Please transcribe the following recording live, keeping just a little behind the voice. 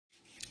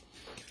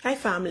Hi,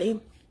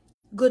 family.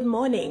 Good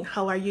morning.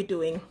 How are you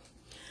doing?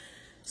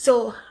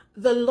 So,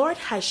 the Lord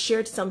has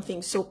shared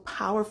something so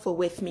powerful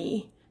with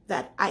me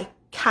that I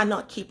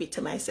cannot keep it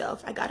to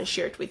myself. I got to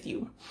share it with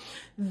you.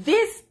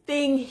 This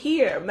thing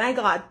here, my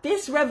God,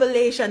 this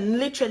revelation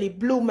literally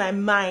blew my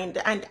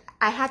mind. And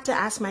I had to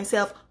ask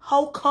myself,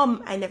 how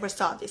come I never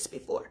saw this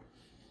before?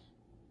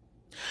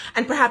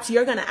 And perhaps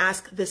you're going to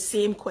ask the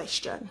same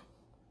question.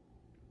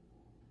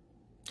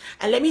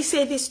 And let me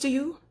say this to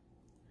you.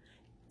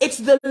 It's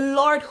the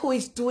Lord who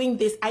is doing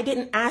this. I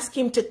didn't ask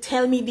him to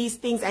tell me these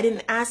things. I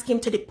didn't ask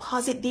him to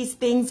deposit these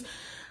things.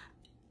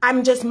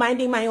 I'm just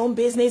minding my own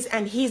business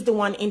and he's the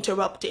one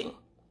interrupting.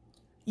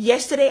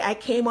 Yesterday, I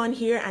came on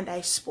here and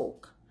I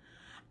spoke.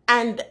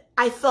 And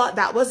I thought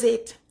that was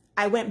it.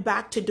 I went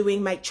back to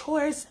doing my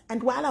chores.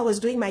 And while I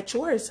was doing my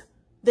chores,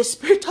 the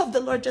Spirit of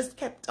the Lord just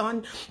kept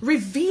on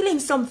revealing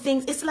some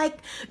things. It's like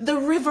the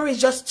river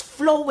is just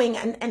flowing.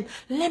 And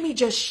let me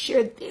just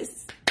share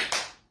this.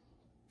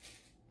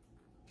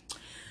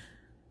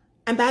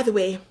 And by the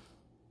way,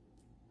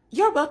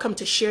 you're welcome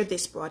to share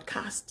this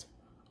broadcast.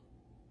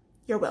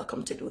 You're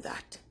welcome to do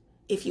that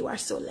if you are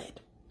so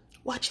led.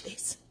 Watch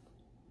this.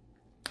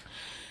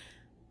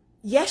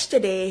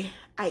 Yesterday,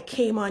 I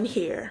came on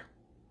here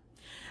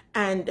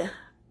and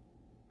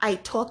I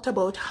talked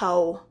about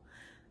how,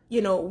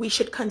 we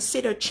should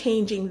consider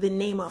changing the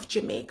name of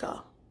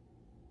Jamaica.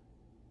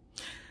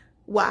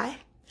 Why?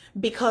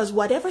 Because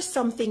whatever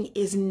something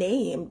is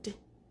named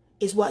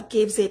is what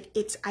gives it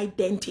its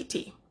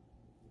identity.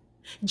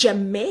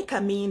 Jamaica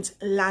means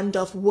land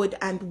of wood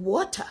and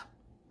water.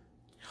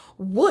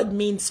 Wood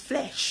means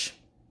flesh.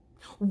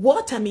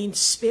 Water means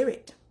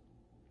spirit.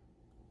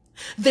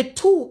 The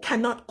two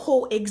cannot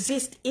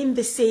coexist in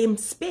the same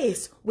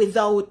space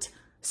without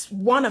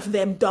one of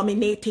them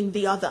dominating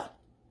the other.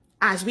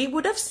 As we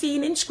would have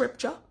seen in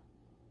scripture,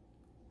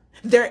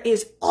 there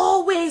is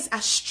always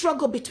a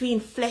struggle between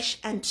flesh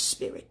and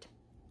spirit.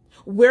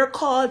 We're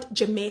called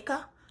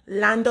Jamaica,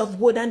 land of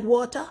wood and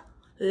water.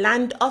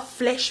 Land of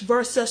flesh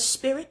versus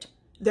spirit.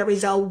 There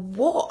is a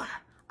war,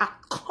 a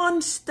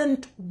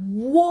constant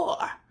war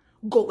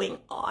going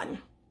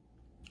on.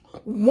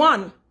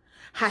 One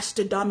has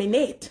to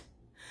dominate.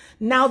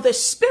 Now the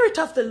Spirit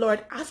of the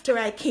Lord, after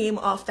I came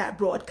off that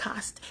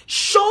broadcast,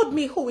 showed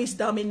me who is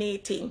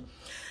dominating.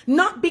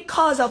 Not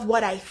because of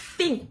what I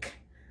think,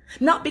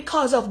 not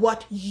because of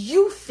what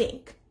you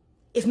think.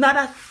 It's not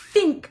a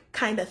think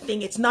kind of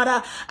thing. It's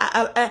not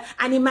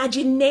an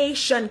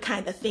imagination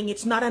kind of thing.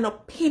 It's not an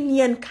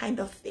opinion kind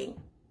of thing.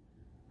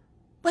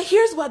 But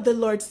here's what the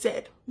Lord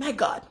said. My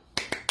God.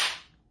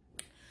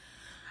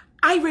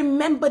 I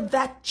remembered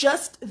that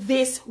just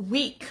this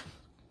week,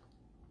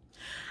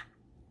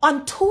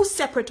 on 2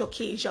 separate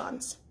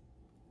occasions,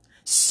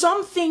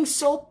 something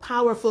so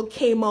powerful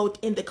came out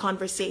in the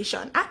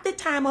conversation. At the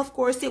time, of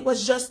course, it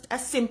was just a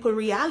simple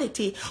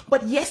reality.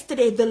 But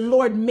yesterday, the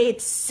Lord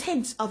made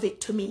sense of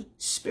it to me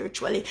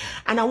spiritually.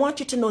 And I want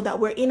you to know that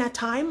we're in a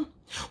time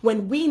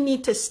when we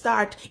need to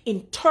start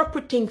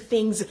interpreting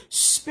things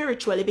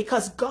spiritually,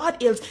 because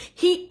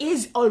He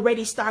is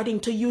already starting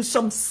to use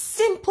some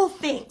simple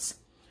things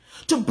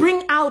to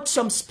bring out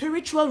some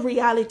spiritual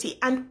reality,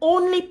 and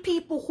only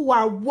people who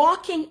are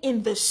walking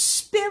in the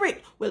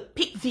Spirit will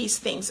pick these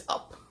things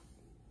up.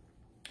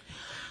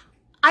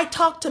 I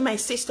talked to my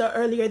sister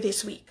earlier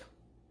this week,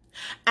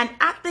 and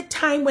at the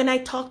time when I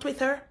talked with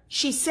her,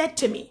 she said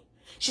to me,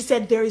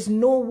 there is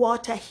no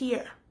water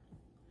here.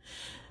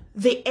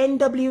 The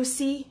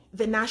NWC,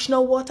 the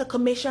National Water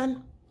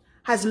Commission,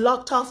 has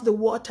locked off the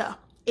water.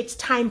 It's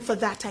time for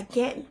that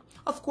again.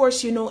 Of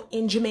course,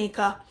 in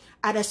Jamaica,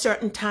 at a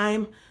certain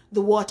time,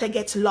 the water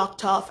gets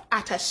locked off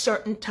at a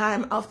certain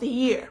time of the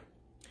year.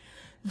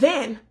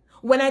 Then,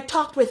 when I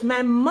talked with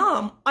my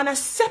mom on a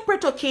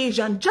separate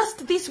occasion,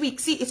 just this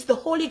week, see, it's the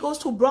Holy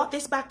Ghost who brought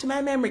this back to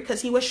my memory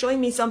because he was showing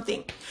me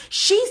something.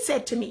 She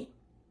said to me,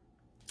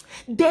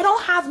 they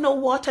don't have no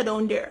water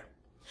down there.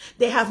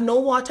 They have no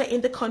water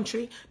in the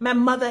country. My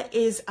mother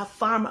is a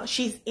farmer.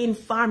 She's in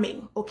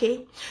farming,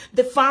 okay?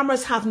 The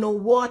farmers have no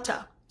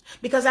water.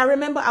 Because I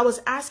remember I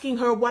was asking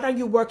her, what are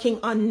you working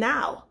on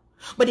now?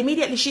 But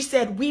immediately she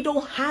said, we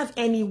don't have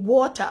any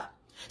water.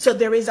 So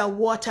there is a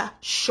water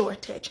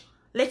shortage.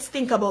 Let's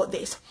think about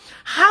this.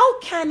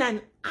 How can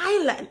an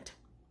island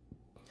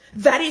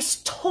that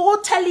is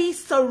totally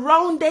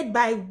surrounded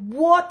by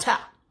water,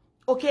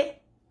 okay,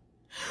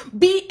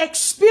 be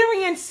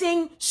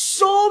experiencing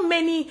so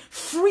many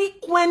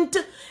frequent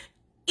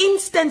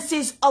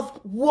instances of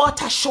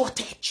water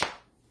shortage?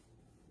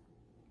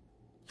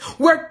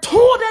 We're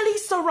totally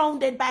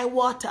surrounded by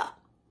water.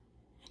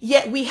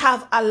 Yet we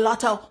have a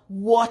lot of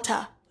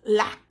water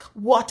lack,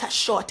 water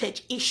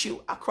shortage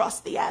issue across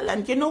the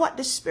island. You know what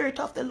the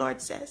Spirit of the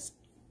Lord says?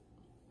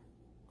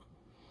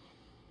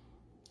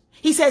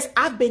 He says,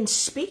 I've been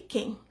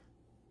speaking,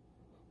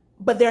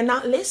 but they're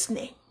not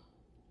listening.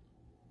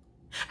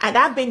 And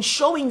I've been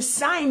showing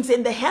signs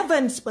in the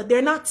heavens, but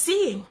they're not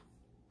seeing.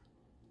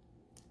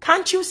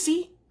 Can't you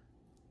see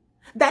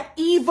that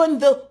even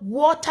the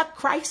water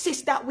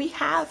crisis that we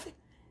have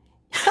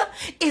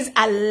is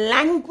a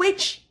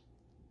language.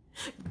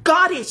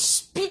 God is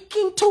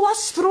speaking to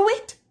us through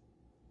it.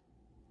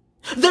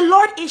 The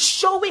Lord is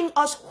showing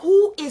us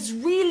who is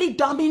really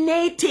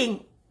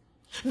dominating.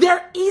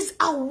 There is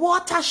a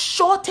water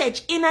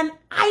shortage in an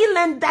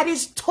island that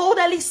is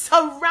totally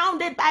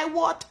surrounded by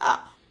water.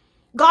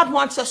 God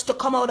wants us to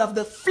come out of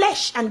the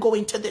flesh and go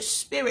into the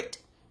spirit.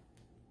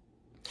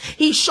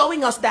 He's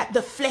showing us that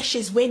the flesh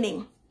is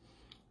winning.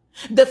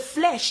 The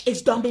flesh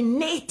is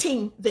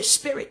dominating the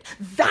spirit.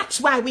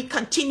 That's why we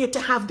continue to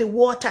have the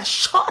water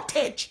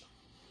shortage.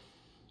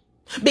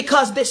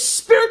 Because the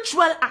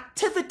spiritual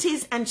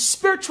activities and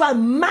spiritual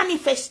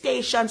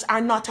manifestations are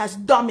not as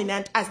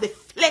dominant as the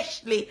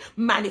fleshly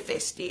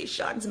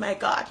manifestations. My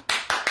God.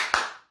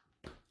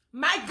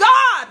 My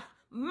God.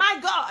 My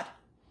God.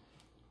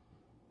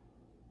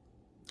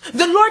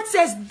 The Lord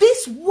says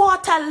this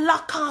water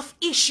lock-off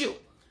issue,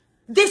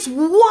 this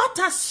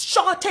water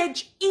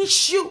shortage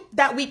issue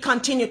that we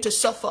continue to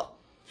suffer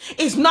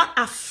is not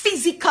a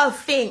physical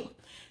thing.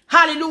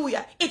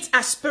 Hallelujah. It's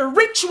a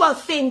spiritual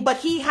thing, but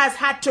he has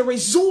had to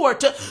resort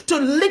to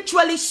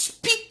literally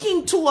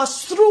speaking to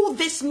us through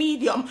this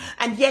medium,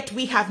 and yet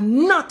we have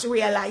not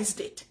realized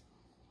it.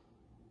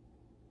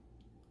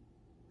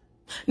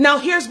 Now,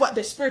 here's what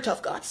the Spirit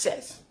of God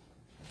says.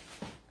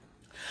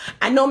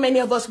 I know many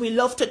of us, we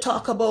love to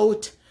talk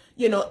about,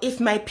 if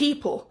my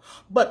people,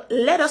 but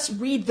let us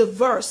read the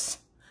verse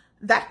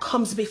that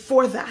comes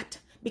before that,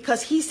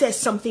 because he says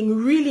something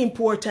really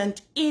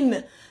important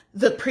in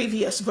the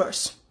previous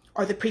verse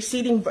or the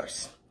preceding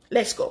verse.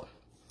 Let's go.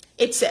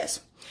 It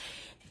says,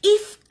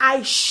 if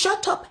I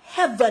shut up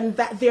heaven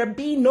that there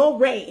be no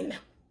rain,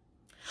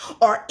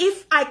 or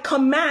if I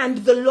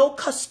command the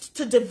locust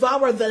to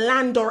devour the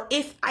land, or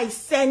if I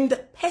send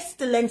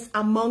pestilence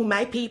among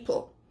my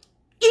people,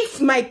 if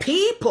my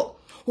people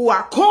who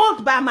are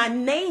called by my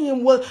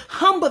name will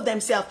humble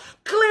themselves.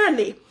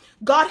 Clearly,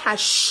 God has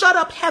shut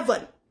up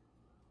heaven.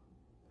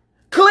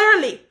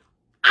 Clearly,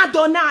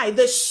 Adonai,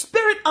 the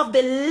Spirit of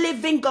the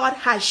living God,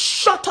 has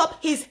shut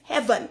up his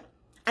heaven,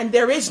 and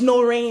there is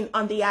no rain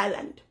on the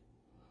island.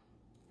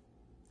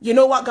 You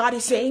know what God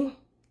is saying?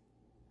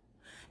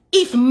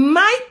 If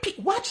my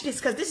people, watch this,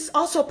 because this is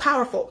also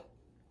powerful.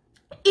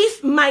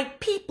 If my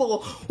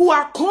people who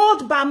are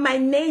called by my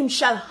name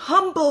shall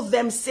humble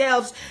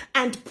themselves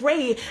and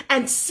pray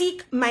and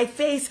seek my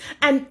face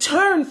and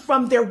turn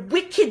from their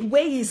wicked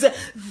ways,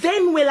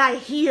 then will I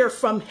hear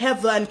from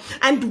heaven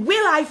and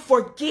will I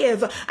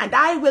forgive and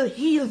I will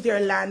heal their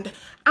land.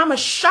 I'm going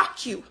to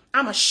shock you.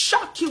 I'm going to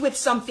shock you with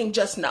something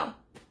just now.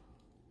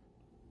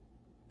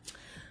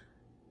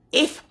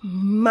 If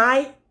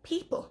my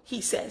people,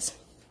 he says,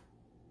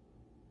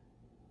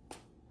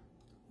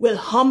 will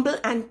humble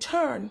and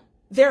turn.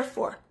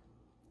 Therefore,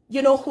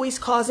 you know who is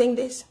causing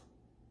this?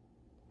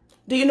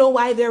 Do you know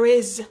why there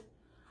is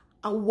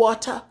a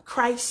water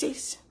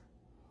crisis?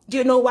 Do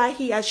you know why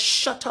he has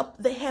shut up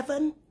the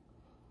heaven?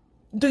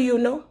 Do you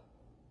know?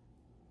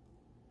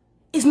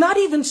 It's not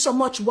even so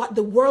much what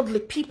the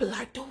worldly people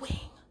are doing.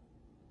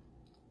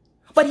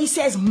 But he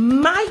says,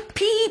 my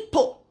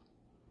people.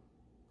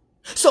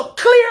 So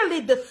clearly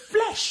the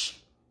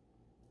flesh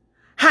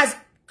has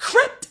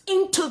crept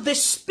into the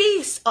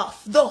space of,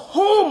 the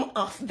home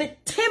of, the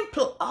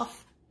temple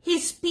of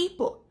his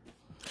people.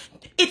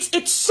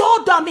 It's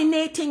so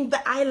dominating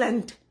the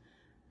island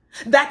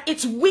that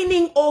it's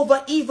winning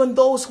over even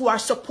those who are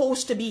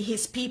supposed to be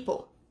his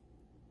people.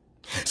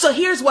 So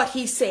here's what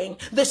he's saying.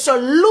 The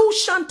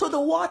solution to the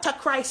water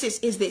crisis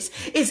is this,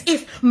 is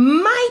if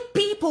my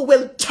people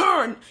will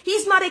turn.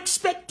 He's not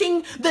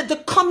expecting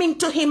the coming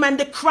to him and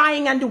the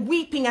crying and the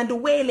weeping and the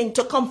wailing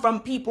to come from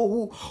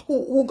people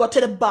who go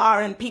to the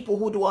bar and people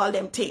who do all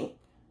them things.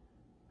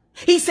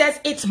 He says,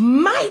 it's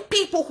my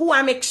people who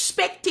I'm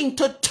expecting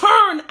to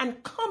turn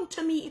and come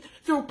to me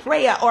through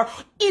prayer or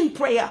in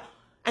prayer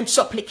and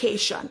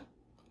supplication.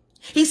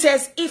 He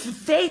says,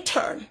 if they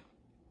turn,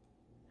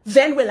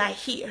 then will I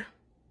hear.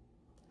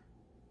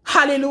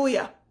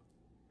 Hallelujah.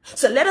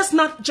 So let us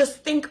not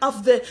just think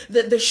of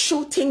the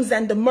shootings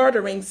and the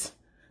murderings,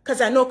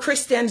 because I know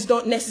Christians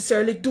don't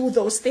necessarily do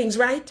those things,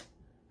 right?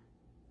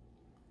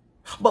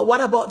 But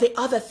what about the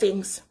other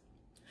things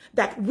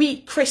that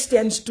we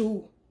Christians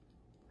do?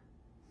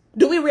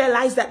 Do we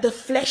realize that the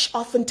flesh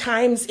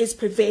oftentimes is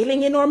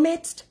prevailing in our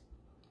midst?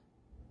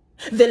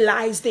 The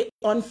lies, the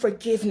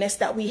unforgiveness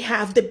that we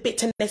have, the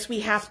bitterness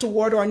we have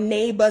toward our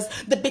neighbors,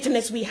 the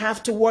bitterness we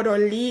have toward our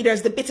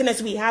leaders, the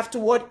bitterness we have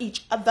toward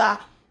each other.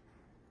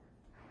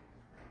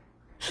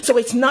 So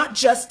it's not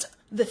just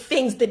the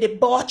things, the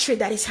debauchery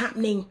that is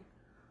happening,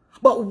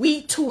 but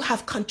we too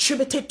have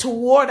contributed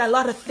toward a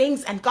lot of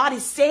things, and God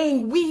is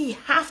saying we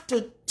have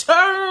to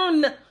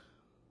turn.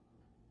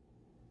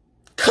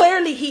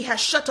 Clearly, he has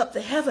shut up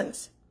the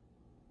heavens.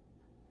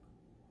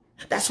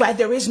 That's why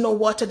there is no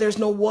water. There's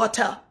no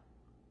water.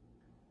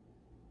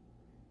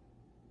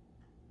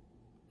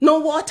 No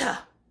water.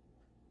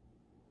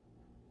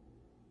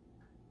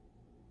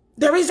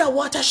 There is a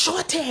water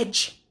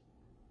shortage.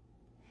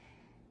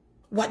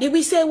 What did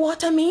we say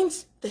water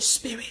means? The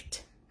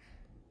Spirit.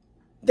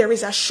 there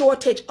is a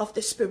shortage of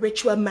the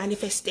spiritual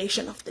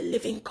manifestation of the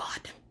living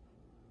God.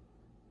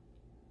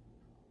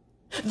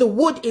 The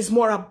wood is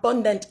more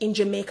abundant in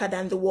Jamaica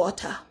than the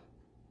water.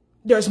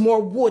 There's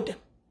more wood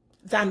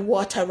than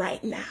water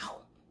right now.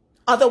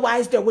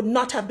 Otherwise, there would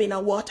not have been a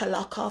water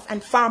lock-off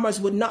and farmers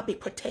would not be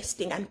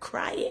protesting and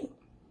crying.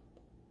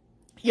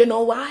 You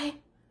know why?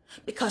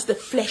 Because the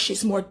flesh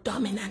is more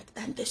dominant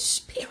than the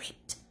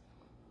spirit.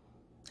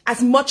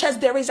 As much as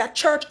there is a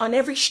church on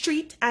every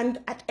street and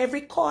at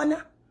every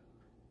corner,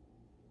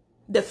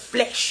 the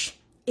flesh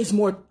is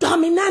more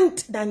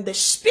dominant than the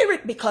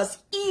spirit, because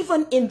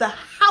even in the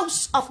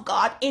house of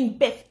God in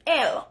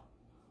Bethel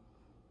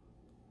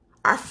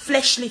are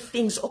fleshly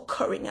things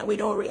occurring and we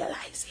don't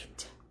realize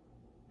it.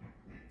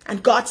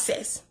 And God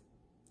says,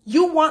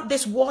 you want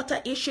this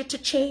water issue to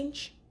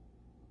change?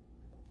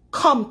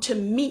 Come to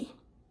me.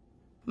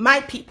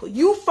 My people,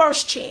 you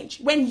first change.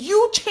 When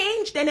you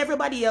change, then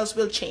everybody else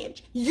will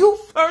change. You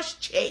first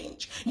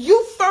change.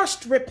 You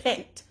first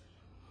repent.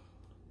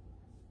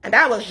 And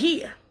I will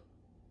hear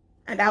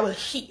and I will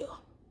heal,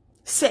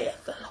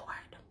 saith the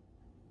Lord.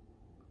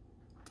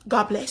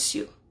 God bless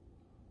you.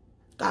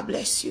 God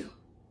bless you.